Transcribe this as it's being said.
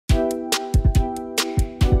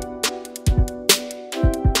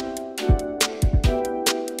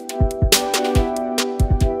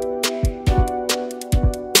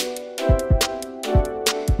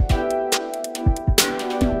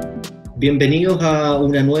Bienvenidos a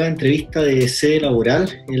una nueva entrevista de Sede Laboral,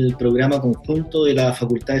 el programa conjunto de la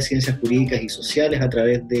Facultad de Ciencias Jurídicas y Sociales a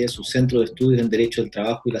través de su Centro de Estudios en Derecho del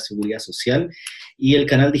Trabajo y la Seguridad Social y el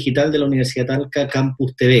canal digital de la Universidad Talca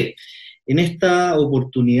Campus TV. En esta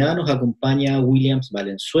oportunidad nos acompaña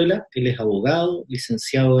Valenzuela. Él es abogado,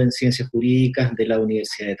 licenciado en Ciencias Jurídicas de la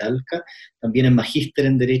Universidad de Talca, también es magíster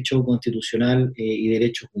en Derecho Constitucional y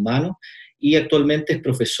Derechos Humanos, y actualmente es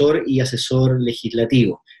profesor y asesor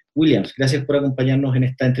legislativo. Williams, gracias por acompañarnos en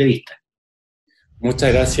esta entrevista.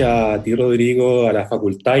 Muchas gracias a ti, Rodrigo, a la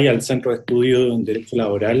facultad y al Centro de Estudios en Derecho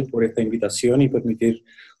Laboral por esta invitación y permitir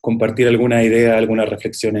compartir algunas ideas, algunas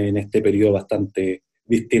reflexiones en este periodo bastante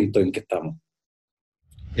distinto en que estamos.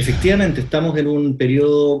 Efectivamente, estamos en un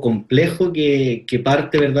periodo complejo que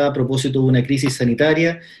parte, ¿verdad?, a propósito de una crisis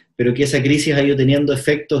sanitaria, pero que esa crisis ha ido teniendo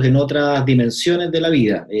efectos en otras dimensiones de la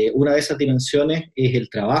vida. Una de esas dimensiones es el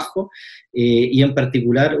trabajo, y en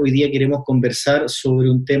particular hoy día queremos conversar sobre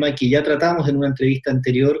un tema que ya tratamos en una entrevista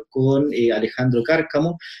anterior con Alejandro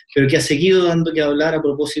Cárcamo, pero que ha seguido dando que hablar a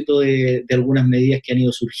propósito de algunas medidas que han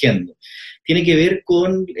ido surgiendo. Tiene que ver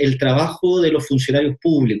con el trabajo de los funcionarios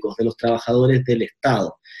públicos, de los trabajadores del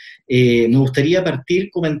Estado. Me gustaría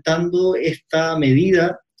partir comentando esta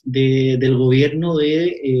medida del gobierno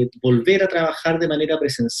de volver a trabajar de manera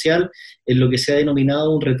presencial en lo que se ha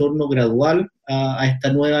denominado un retorno gradual a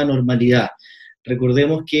esta nueva normalidad.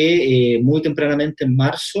 Recordemos que muy tempranamente en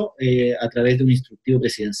marzo, a través de un instructivo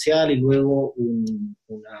presidencial y luego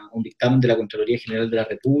un dictamen de la Contraloría General de la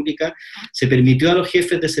República, se permitió a los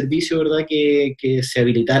jefes de servicio, ¿verdad?, que se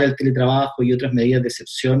habilitara el teletrabajo y otras medidas de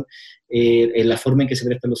excepción en la forma en que se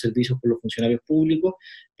prestan los servicios por los funcionarios públicos,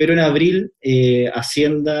 pero en abril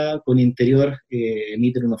Hacienda con Interior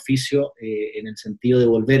emiten un oficio en el sentido de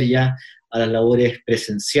volver ya a las labores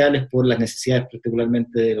presenciales por las necesidades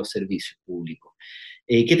particularmente de los servicios públicos.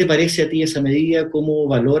 ¿Qué te parece a ti esa medida? ¿Cómo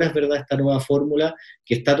valoras, verdad, esta nueva fórmula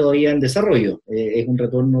que está todavía en desarrollo? Es un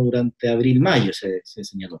retorno durante abril-mayo, se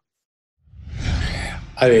señaló.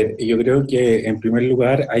 A ver, yo creo que en primer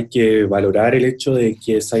lugar hay que valorar el hecho de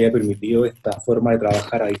que se haya permitido esta forma de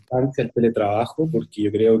trabajar a distancia, el teletrabajo, porque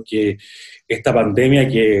yo creo que esta pandemia,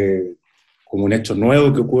 que como un hecho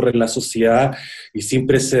nuevo que ocurre en la sociedad y sin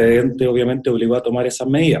precedente, obviamente obligó a tomar esas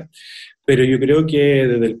medidas. Pero yo creo que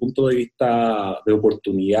desde el punto de vista de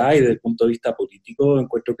oportunidad y desde el punto de vista político,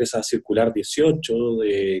 encuentro que esa circular 18,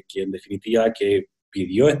 de que en definitiva que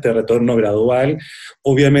pidió este retorno gradual,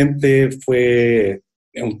 obviamente fue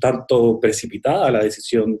un tanto precipitada la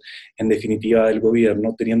decisión en definitiva del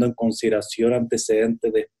gobierno, teniendo en consideración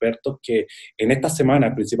antecedentes de expertos que en esta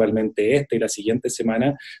semana, principalmente esta y la siguiente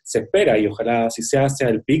semana, se espera, y ojalá así sea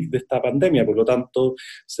el pic de esta pandemia. Por lo tanto,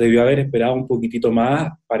 se debió haber esperado un poquitito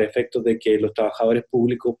más para efectos de que los trabajadores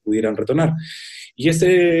públicos pudieran retornar. Y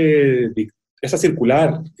esa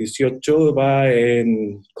circular 18 va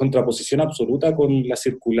en contraposición absoluta con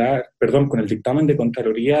con el dictamen de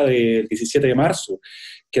Contraloría del 17 de marzo,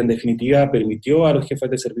 que en definitiva permitió a los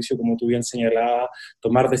jefes de servicio, como tú bien señalabas,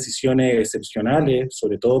 tomar decisiones excepcionales,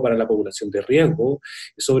 sobre todo para la población de riesgo,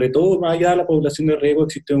 y sobre todo, más allá de la población de riesgo,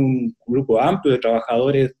 existe un grupo amplio de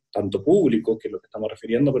trabajadores, tanto públicos, que es lo que estamos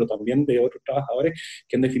refiriendo, pero también de otros trabajadores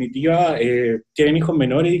que en definitiva tienen hijos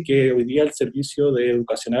menores y que hoy día el servicio de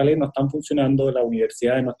educacionales no están funcionando, las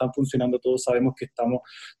universidades no están funcionando, todos sabemos que estamos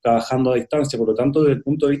trabajando a distancia. Por lo tanto, desde el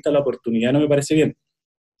punto de vista de la oportunidad no me parece bien.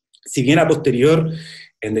 Si bien a posterior,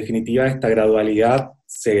 en definitiva, esta gradualidad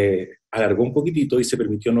se alargó un poquitito y se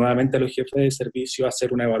permitió nuevamente a los jefes de servicio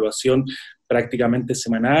hacer una evaluación prácticamente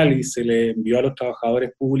semanal y se le envió a los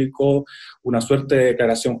trabajadores públicos una suerte de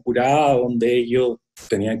declaración jurada donde ellos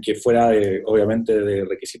tenían que, fuera de, obviamente, de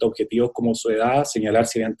requisitos objetivos como su edad, señalar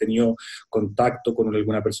si habían tenido contacto con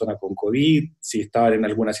alguna persona con COVID, si estaban en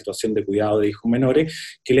alguna situación de cuidado de hijos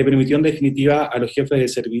menores, que le permitió en definitiva a los jefes de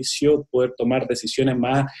servicio poder tomar decisiones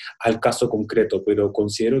más al caso concreto, pero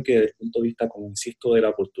considero que desde el punto de vista, como insisto, de la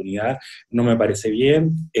oportunidad, no me parece bien.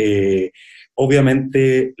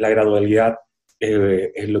 Obviamente la gradualidad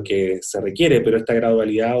es lo que se requiere, pero esta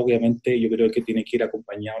gradualidad obviamente yo creo que tiene que ir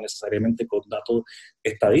acompañado necesariamente con datos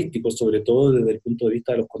estadísticos, sobre todo desde el punto de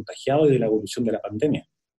vista de los contagiados y de la evolución de la pandemia.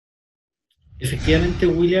 Efectivamente,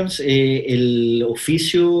 Williams, el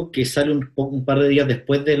oficio que sale un par de días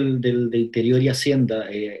después del Interior y Hacienda,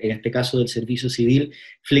 en este caso del Servicio Civil,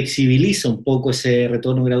 flexibiliza un poco ese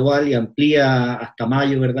retorno gradual y amplía hasta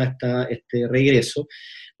mayo, ¿verdad?, este regreso.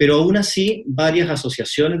 Pero aún así, varias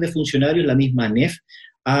asociaciones de funcionarios, la misma ANEF,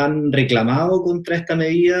 han reclamado contra esta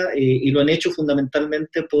medida y lo han hecho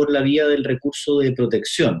fundamentalmente por la vía del recurso de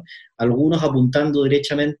protección, algunos apuntando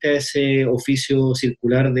derechamente a ese oficio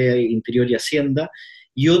circular de Interior y Hacienda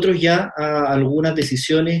y otros ya a algunas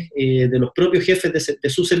decisiones de los propios jefes de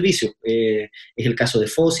su servicio. Es el caso de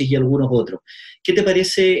FOSIS y algunos otros. ¿Qué te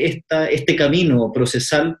parece este camino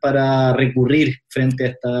procesal para recurrir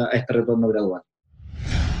frente a este retorno gradual?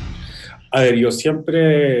 A ver, yo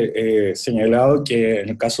siempre he señalado que en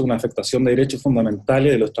el caso de una afectación de derechos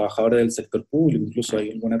fundamentales de los trabajadores del sector público, incluso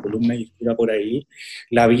hay alguna columna y escrita por ahí,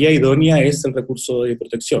 la vía idónea es el recurso de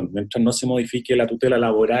protección. Mientras no se modifique la tutela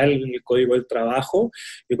laboral en el Código del Trabajo,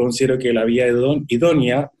 yo considero que la vía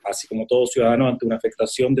idónea, así como todo ciudadano ante una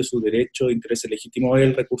afectación de sus derechos e intereses legítimos, es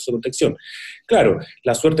el recurso de protección. Claro,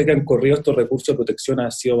 la suerte que han corrido estos recursos de protección ha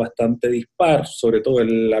sido bastante dispar, sobre todo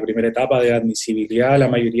en la primera etapa de admisibilidad, la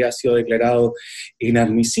mayoría ha sido declarada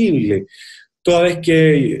inadmisible, toda vez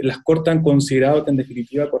que las Cortes han considerado que en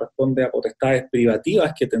definitiva corresponde a potestades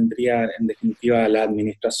privativas que tendría en definitiva la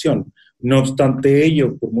administración. No obstante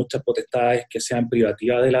ello, por muchas potestades que sean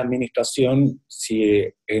privativas de la administración, si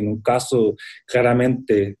en un caso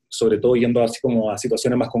claramente, sobre todo yendo así como a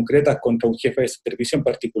situaciones más concretas contra un jefe de servicio en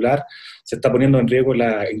particular, se está poniendo en riesgo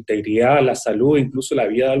la integridad, la salud, incluso la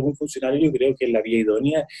vida de algún funcionario, yo creo que es la vía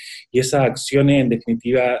idónea, y esas acciones en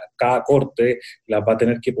definitiva cada Corte las va a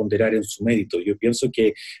tener que ponderar en su mérito. Yo pienso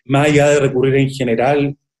que más allá de recurrir en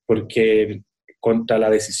general, porque contra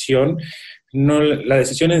la decisión, no, la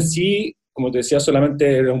decisión en sí, como te decía, solamente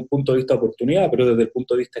desde un punto de vista de oportunidad, pero desde el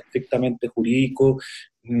punto de vista estrictamente jurídico,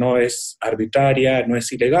 no es arbitraria, no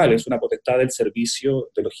es ilegal, es una potestad del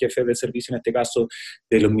servicio, de los jefes de servicio, en este caso,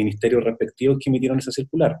 de los ministerios respectivos que emitieron esa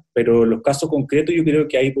circular. Pero en los casos concretos yo creo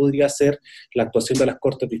que ahí podría ser la actuación de las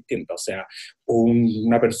Cortes distinta. O sea,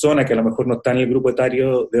 una persona que a lo mejor no está en el grupo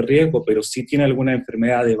etario de riesgo, pero sí tiene alguna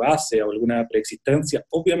enfermedad de base o alguna preexistencia,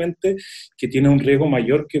 obviamente que tiene un riesgo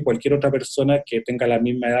mayor que cualquier otra persona que tenga la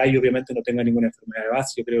misma edad y obviamente no tenga ninguna enfermedad de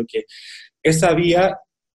base. Yo creo que esa vía,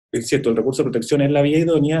 es cierto, el recurso de protección es la vía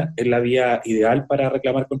idónea, es la vía ideal para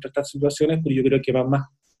reclamar contra estas situaciones, pero yo creo que van más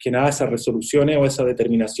que nada esas resoluciones o esas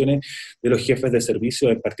determinaciones de los jefes de servicio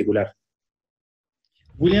en particular.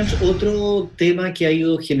 Williams, otro tema que ha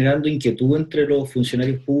ido generando inquietud entre los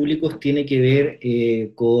funcionarios públicos tiene que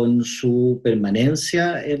ver con su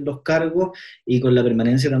permanencia en los cargos y con la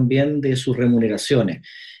permanencia también de sus remuneraciones.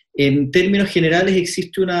 En términos generales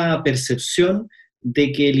existe una percepción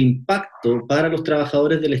de que el impacto para los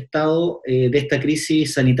trabajadores del Estado de esta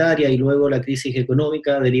crisis sanitaria y luego la crisis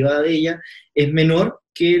económica derivada de ella es menor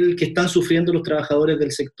que el que están sufriendo los trabajadores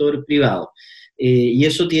del sector privado. Y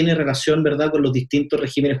eso tiene relación, ¿verdad?, con los distintos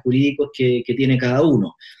regímenes jurídicos que tiene cada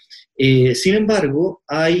uno. Sin embargo,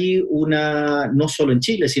 hay no solo en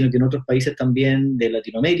Chile, sino que en otros países también de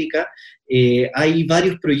Latinoamérica, hay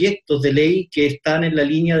varios proyectos de ley que están en la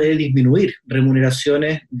línea de disminuir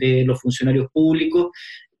remuneraciones de los funcionarios públicos,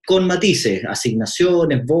 con matices,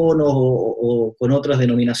 asignaciones, bonos o con otras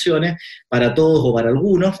denominaciones, para todos o para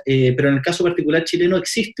algunos, pero en el caso particular chileno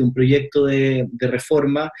existe un proyecto de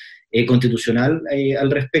reforma constitucional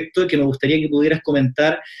al respecto, que me gustaría que pudieras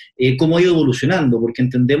comentar cómo ha ido evolucionando, porque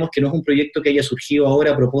entendemos que no es un proyecto que haya surgido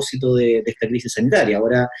ahora a propósito de esta crisis sanitaria,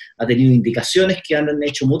 ahora ha tenido indicaciones que han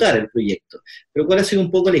hecho mutar el proyecto. Pero ¿cuál ha sido un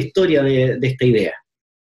poco la historia de esta idea?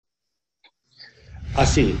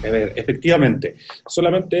 Así, a ver, efectivamente,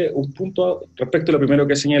 solamente un punto respecto a lo primero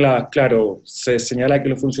que señala, claro, se señala que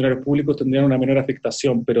los funcionarios públicos tendrían una menor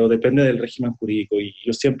afectación, pero depende del régimen jurídico, y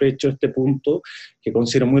yo siempre he hecho este punto que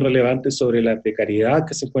considero muy relevante sobre la precariedad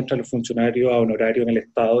que se encuentran los funcionarios a honorario en el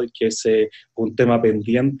Estado y que es un tema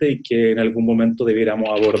pendiente y que en algún momento debiéramos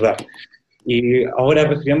abordar. Y ahora,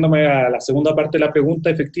 refiriéndome a la segunda parte de la pregunta,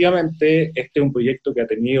 efectivamente, este es un proyecto que ha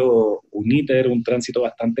tenido un tránsito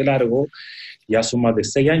bastante largo. Ya son más de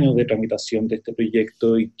 6 años de tramitación de este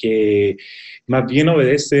proyecto y que más bien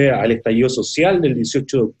obedece al estallido social del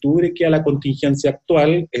 18 de octubre que a la contingencia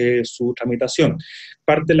actual, su tramitación.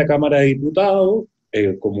 Parte en la Cámara de Diputados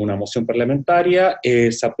como una moción parlamentaria,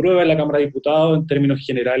 se aprueba en la Cámara de Diputados en términos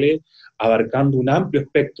generales, abarcando un amplio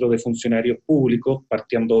espectro de funcionarios públicos,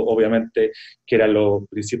 partiendo obviamente que eran los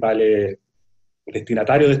principales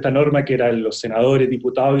destinatarios de esta norma, que eran los senadores,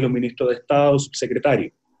 diputados y los ministros de Estado,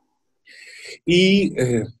 subsecretarios. Y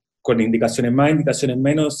con indicaciones más, indicaciones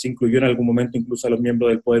menos, se incluyó en algún momento incluso a los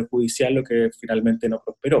miembros del Poder Judicial, lo que finalmente no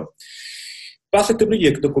prosperó. Pasa este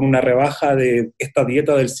proyecto con una rebaja de esta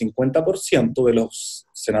dieta del 50% de los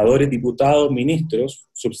senadores, diputados, ministros,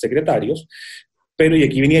 subsecretarios, pero, y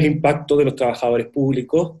aquí venía el impacto de los trabajadores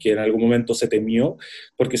públicos, que en algún momento se temió,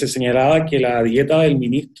 porque se señalaba que la dieta del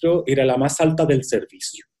ministro era la más alta del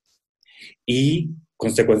servicio. Y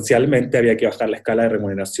consecuencialmente había que bajar la escala de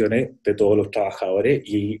remuneraciones de todos los trabajadores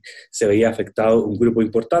y se veía afectado un grupo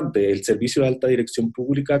importante. El Servicio de Alta Dirección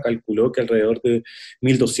Pública calculó que alrededor de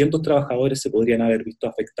 1.200 trabajadores se podrían haber visto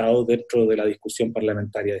afectados dentro de la discusión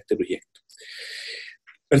parlamentaria de este proyecto.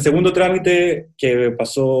 El segundo trámite que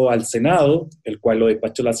pasó al Senado, el cual lo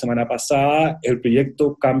despachó la semana pasada, el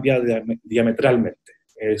proyecto cambia diametralmente,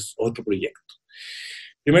 es otro proyecto.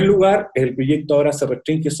 En primer lugar, el proyecto ahora se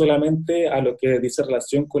restringe solamente a lo que dice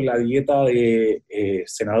relación con la dieta de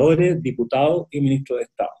senadores, diputados y ministros de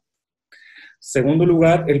Estado. Segundo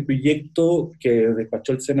lugar, el proyecto que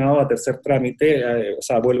despachó el Senado a tercer trámite, o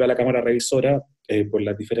sea, vuelve a la Cámara Revisora por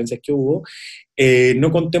las diferencias que hubo,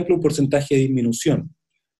 no contempla un porcentaje de disminución.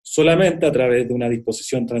 Solamente a través de una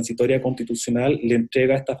disposición transitoria constitucional le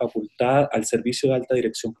entrega esta facultad al Servicio de Alta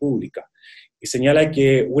Dirección Pública. Y señala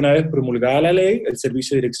que una vez promulgada la ley, el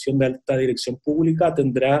Servicio de Dirección de Alta Dirección Pública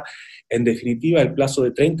tendrá, en definitiva, el plazo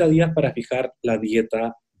de 30 días para fijar la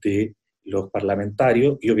dieta de los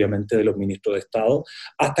parlamentarios y obviamente de los ministros de Estado,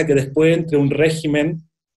 hasta que después entre un régimen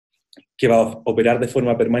que va a operar de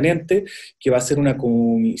forma permanente, que va a ser una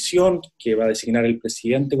comisión que va a designar el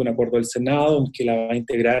presidente con acuerdo del Senado, en que la va a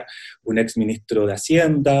integrar un ex ministro de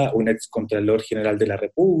Hacienda, un ex contralor general de la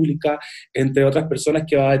República, entre otras personas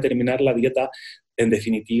que va a determinar la dieta, en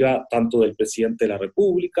definitiva, tanto del presidente de la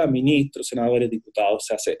República, ministros, senadores, diputados,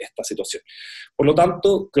 se hace esta situación. Por lo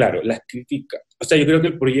tanto, claro, las críticas, o sea, yo creo que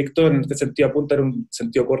el proyecto en este sentido apunta en un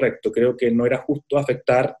sentido correcto, creo que no era justo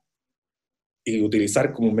afectar y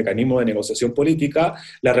utilizar como un mecanismo de negociación política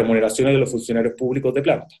las remuneraciones de los funcionarios públicos de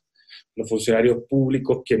planta. Los funcionarios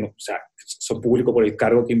públicos que no, o sea, son públicos por el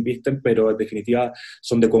cargo que invisten, pero en definitiva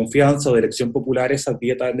son de confianza o de elección popular, esa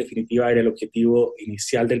dieta en definitiva era el objetivo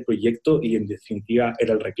inicial del proyecto y en definitiva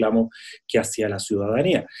era el reclamo que hacía la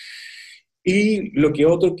ciudadanía. Y lo que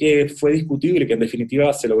otro que fue discutible, que en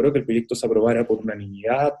definitiva se logró que el proyecto se aprobara por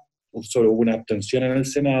unanimidad, solo hubo una abstención en el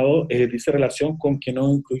Senado, dice relación con que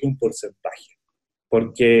no incluye un porcentaje.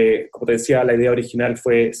 Porque, como te decía, la idea original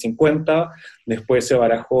fue 50, después se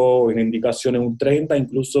barajó en indicaciones un 30,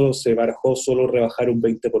 incluso se barajó solo rebajar un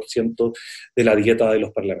 20% de la dieta de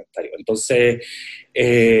los parlamentarios. Entonces,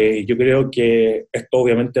 yo creo que esto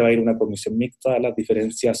obviamente va a ir a una comisión mixta, las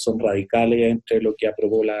diferencias son radicales entre lo que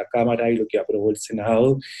aprobó la Cámara y lo que aprobó el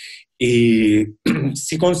Senado, y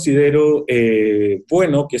sí considero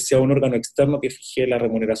bueno que sea un órgano externo que fije la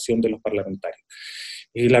remuneración de los parlamentarios.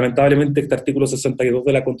 Y lamentablemente este artículo 62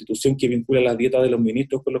 de la Constitución que vincula las dietas de los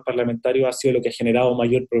ministros con los parlamentarios ha sido lo que ha generado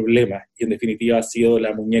mayor problema y en definitiva ha sido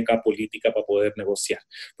la muñeca política para poder negociar.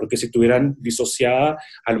 Porque si estuvieran disociadas,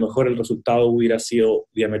 a lo mejor el resultado hubiera sido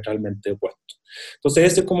diametralmente opuesto.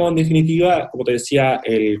 Entonces ese es como en definitiva, como te decía,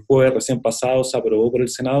 el jueves recién pasado se aprobó por el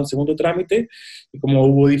Senado en segundo trámite y como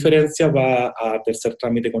hubo diferencias va a tercer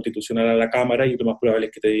trámite constitucional a la Cámara y lo más probable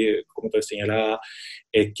es que, como te señalaba,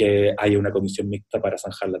 es que haya una comisión mixta para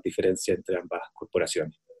zanjar las diferencias entre ambas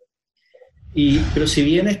corporaciones. Pero si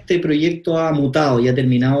bien este proyecto ha mutado y ha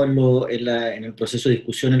terminado en el proceso de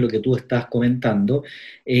discusión en lo que tú estás comentando,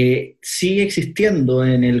 sigue existiendo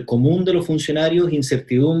en el común de los funcionarios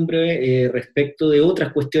incertidumbre respecto de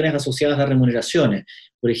otras cuestiones asociadas a remuneraciones.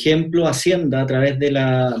 Por ejemplo, Hacienda, a través de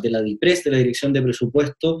la DIPRES, de la Dirección de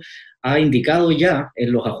Presupuesto, ha indicado ya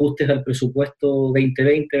en los ajustes al presupuesto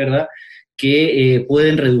 2020, ¿verdad?, que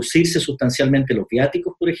pueden reducirse sustancialmente los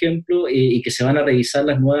viáticos, por ejemplo, y que se van a revisar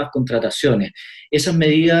las nuevas contrataciones. ¿Esas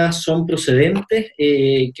medidas son procedentes?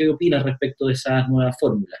 ¿Qué opinas respecto de esas nuevas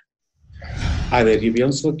fórmulas? A ver, yo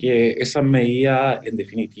pienso que esas medidas, en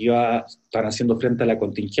definitiva, están haciendo frente a la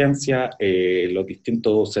contingencia. Los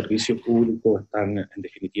distintos servicios públicos están, en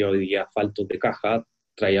definitiva, hoy día faltos de caja.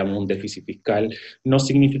 Traíamos un déficit fiscal no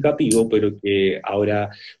significativo, pero que ahora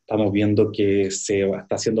estamos viendo que se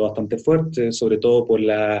está haciendo bastante fuerte, sobre todo por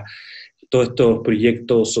todos estos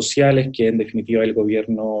proyectos sociales que en definitiva el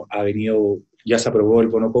gobierno ha venido. Ya se aprobó el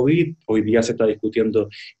bono COVID, hoy día se está discutiendo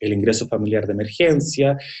el ingreso familiar de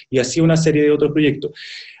emergencia y así una serie de otros proyectos.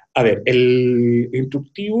 A ver, el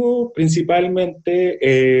instructivo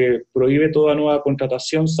principalmente prohíbe toda nueva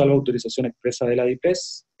contratación salvo autorización expresa de la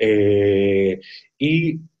DIPES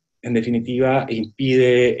y en definitiva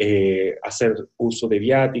impide hacer uso de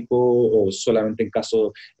viático o solamente en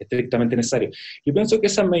casos estrictamente necesarios. Yo pienso que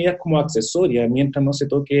esas medidas como accesorias, mientras no se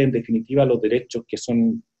toque en definitiva los derechos que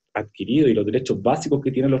son adquirido y los derechos básicos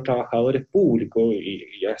que tienen los trabajadores públicos,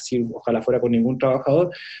 y así ojalá fuera con ningún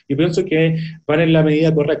trabajador, yo pienso que van en la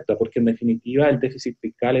medida correcta, porque en definitiva el déficit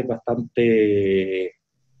fiscal es bastante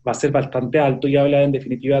va a ser bastante alto y habla en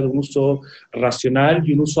definitiva de un uso racional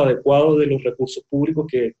y un uso adecuado de los recursos públicos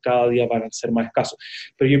que cada día van a ser más escasos.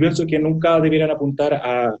 Pero yo pienso que nunca debieran apuntar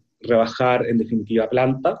a rebajar en definitiva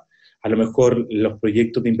planta, a lo mejor los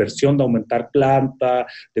proyectos de inversión, de aumentar planta,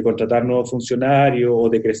 de contratar nuevos funcionarios o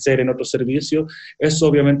de crecer en otros servicios, eso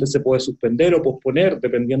obviamente se puede suspender o posponer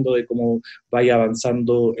dependiendo de cómo vaya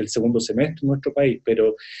avanzando el segundo semestre en nuestro país,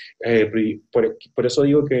 pero por eso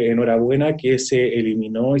digo que enhorabuena que se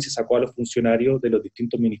eliminó y se sacó a los funcionarios de los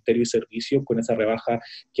distintos ministerios y servicios con esa rebaja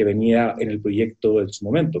que venía en el proyecto en su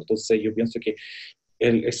momento. Entonces yo pienso que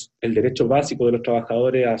es el derecho básico de los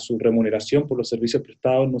trabajadores a su remuneración por los servicios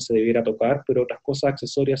prestados no se debiera tocar, pero otras cosas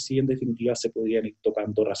accesorias sí en definitiva se podrían ir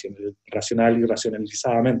tocando racional y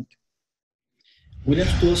racionalizadamente. William,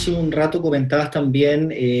 tú hace un rato comentabas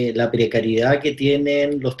también la precariedad que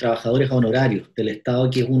tienen los trabajadores honorarios del Estado,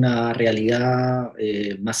 que es una realidad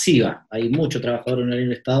masiva. Hay muchos trabajadores honorarios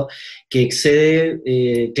en el Estado que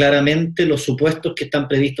excede claramente los supuestos que están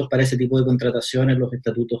previstos para ese tipo de contrataciones en los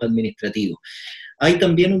estatutos administrativos. Hay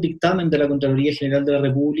también un dictamen de la Contraloría General de la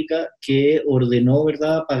República que ordenó,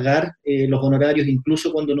 ¿verdad?, pagar los honorarios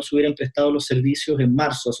incluso cuando no se hubieran prestado los servicios en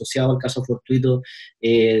marzo, asociado al caso fortuito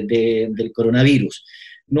del coronavirus.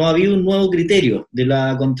 No ha habido un nuevo criterio de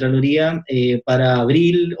la Contraloría para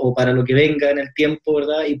abril o para lo que venga en el tiempo,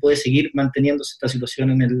 ¿verdad?, y puede seguir manteniéndose esta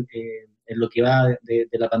situación en lo que va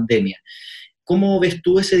de la pandemia. ¿Cómo ves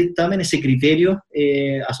tú ese dictamen, ese criterio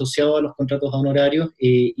asociado a los contratos honorarios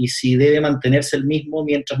y si debe mantenerse el mismo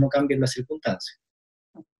mientras no cambien las circunstancias?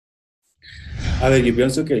 A ver, yo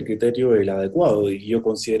pienso que el criterio es el adecuado y yo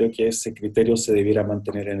considero que ese criterio se debiera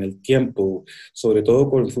mantener en el tiempo, sobre todo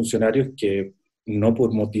con funcionarios que no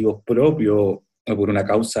por motivos propios o por una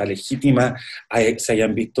causa legítima se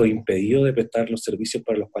hayan visto impedidos de prestar los servicios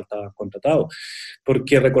para los cuales estaban contratados.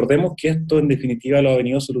 Porque recordemos que esto en definitiva lo ha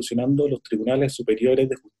venido solucionando los tribunales superiores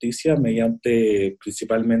de justicia mediante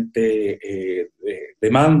principalmente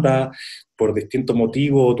demanda por distintos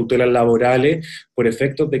motivos o tutelas laborales, por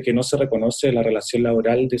efectos de que no se reconoce la relación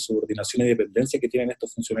laboral de subordinación y dependencia que tienen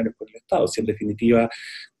estos funcionarios con el Estado. Si en definitiva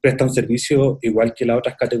prestan servicios igual que las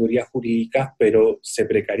otras categorías jurídicas, pero se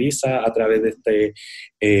precariza a través de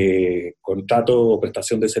este contrato o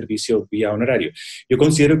prestación de servicios vía honorario. Yo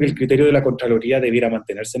considero que el criterio de la Contraloría debiera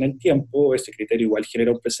mantenerse en el tiempo. Ese criterio igual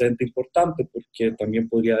genera un precedente importante porque también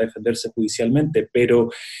podría defenderse judicialmente, pero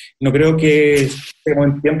no creo que estemos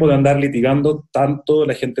en tiempo de andar litigando tanto,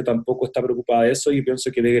 la gente tampoco está preocupada de eso y pienso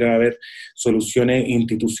que debería haber soluciones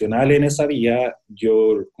institucionales en esa vía.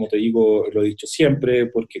 Yo, como te digo, lo he dicho siempre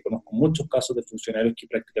porque conozco muchos casos de funcionarios que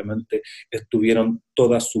prácticamente estuvieron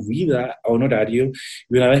toda su vida a honorario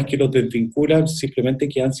y una vez que los desvinculan simplemente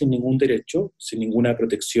quedan sin ningún derecho, sin ninguna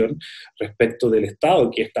protección respecto del Estado,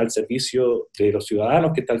 que está al servicio de los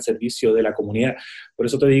ciudadanos, que está al servicio de la comunidad. Por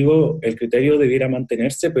eso te digo, el criterio debiera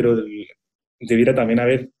mantenerse, pero debiera también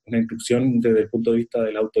haber una instrucción desde el punto de vista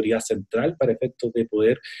de la autoridad central para efectos de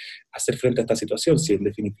poder hacer frente a esta situación. Si en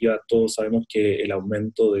definitiva todos sabemos que el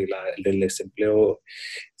aumento del desempleo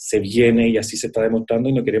se viene y así se está demostrando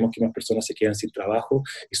y no queremos que más personas se queden sin trabajo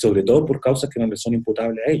y sobre todo por causas que no les son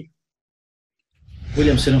imputables a ellos.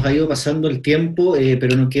 William, se nos ha ido pasando el tiempo,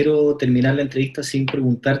 pero no quiero terminar la entrevista sin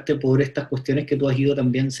preguntarte por estas cuestiones que tú has ido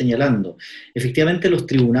también señalando. Efectivamente, los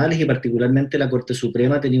tribunales y particularmente la Corte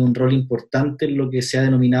Suprema han tenido un rol importante en lo que se ha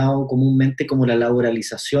denominado comúnmente como la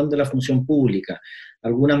laboralización de la función pública.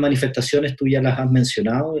 Algunas manifestaciones tú ya las has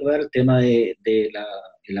mencionado, ¿verdad? El tema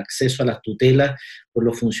el acceso a las tutelas por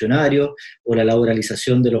los funcionarios o la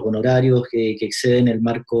laboralización de los honorarios que exceden el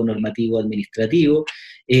marco normativo administrativo.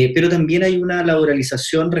 Pero también hay una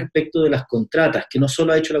laboralización respecto de las contratas, que no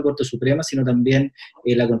solo ha hecho la Corte Suprema, sino también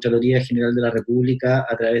la Contraloría General de la República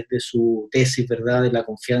a través de su tesis, ¿verdad?, de la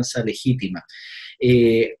confianza legítima.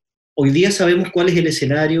 Hoy día sabemos cuál es el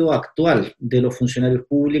escenario actual de los funcionarios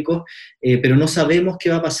públicos, pero no sabemos qué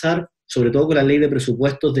va a pasar, sobre todo con la ley de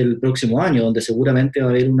presupuestos del próximo año, donde seguramente va a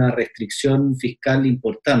haber una restricción fiscal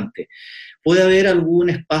importante. ¿Puede haber algún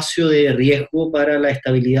espacio de riesgo para la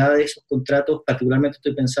estabilidad de esos contratos? Particularmente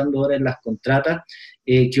estoy pensando ahora en las contratas,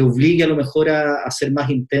 que obligue a lo mejor a hacer más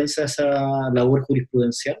intensa esa labor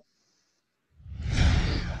jurisprudencial.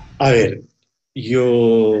 A ver,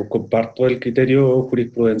 yo comparto el criterio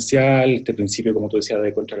jurisprudencial, este principio, como tú decías,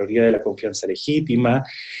 de Contraloría de la confianza legítima.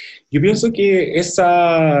 Yo pienso que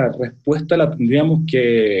esa respuesta la tendríamos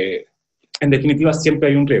que, en definitiva, siempre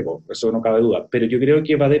hay un riesgo, eso no cabe duda, pero yo creo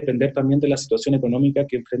que va a depender también de la situación económica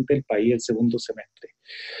que enfrente el país el segundo semestre.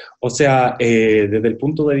 O sea, desde el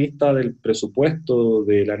punto de vista del presupuesto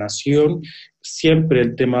de la nación, siempre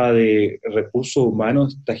el tema de recursos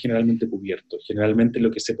humanos está generalmente cubierto. Generalmente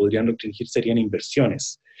lo que se podrían restringir serían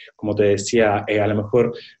inversiones. Como te decía, a lo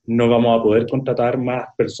mejor no vamos a poder contratar más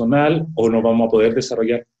personal o no vamos a poder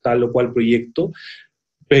desarrollar tal o cual proyecto,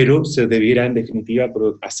 pero se debiera en definitiva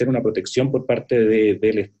hacer una protección por parte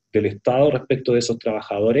del Estado respecto de esos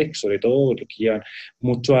trabajadores, sobre todo los que llevan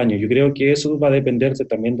muchos años. Yo creo que eso va a depender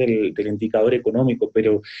también del indicador económico,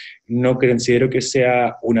 pero no considero que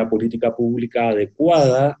sea una política pública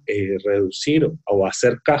adecuada reducir o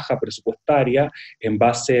hacer caja presupuestaria en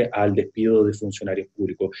base al despido de funcionarios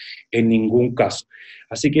públicos, en ningún caso.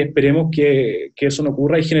 Así que esperemos que eso no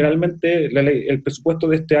ocurra, y generalmente el presupuesto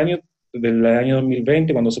de este año, del año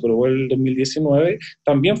 2020, cuando se aprobó el 2019,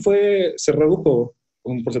 también se redujo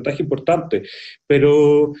un porcentaje importante,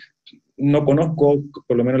 pero no conozco,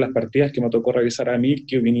 por lo menos las partidas que me tocó revisar a mí,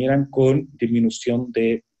 que vinieran con disminución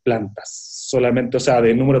de plantas, solamente, o sea,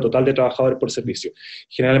 de número total de trabajadores por servicio.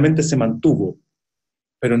 Generalmente se mantuvo,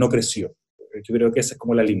 pero no creció. Yo creo que esa es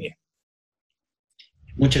como la línea.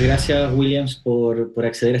 Muchas gracias, Williams, por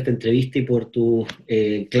acceder a esta entrevista y por tus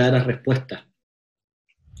claras respuestas.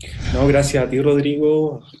 No, gracias a ti,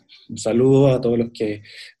 Rodrigo. Un saludo a todos los que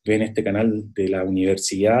ven este canal de la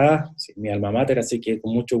universidad, mi alma mater, así que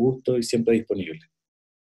con mucho gusto y siempre disponible.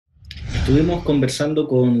 Estuvimos conversando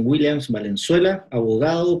con Williams Valenzuela,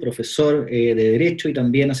 abogado, profesor de Derecho y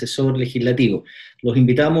también asesor legislativo. Los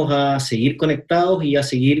invitamos a seguir conectados y a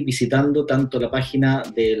seguir visitando tanto la página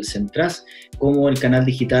del Centras como el canal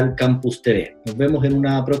digital Campus TV. Nos vemos en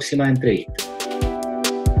una próxima entrevista.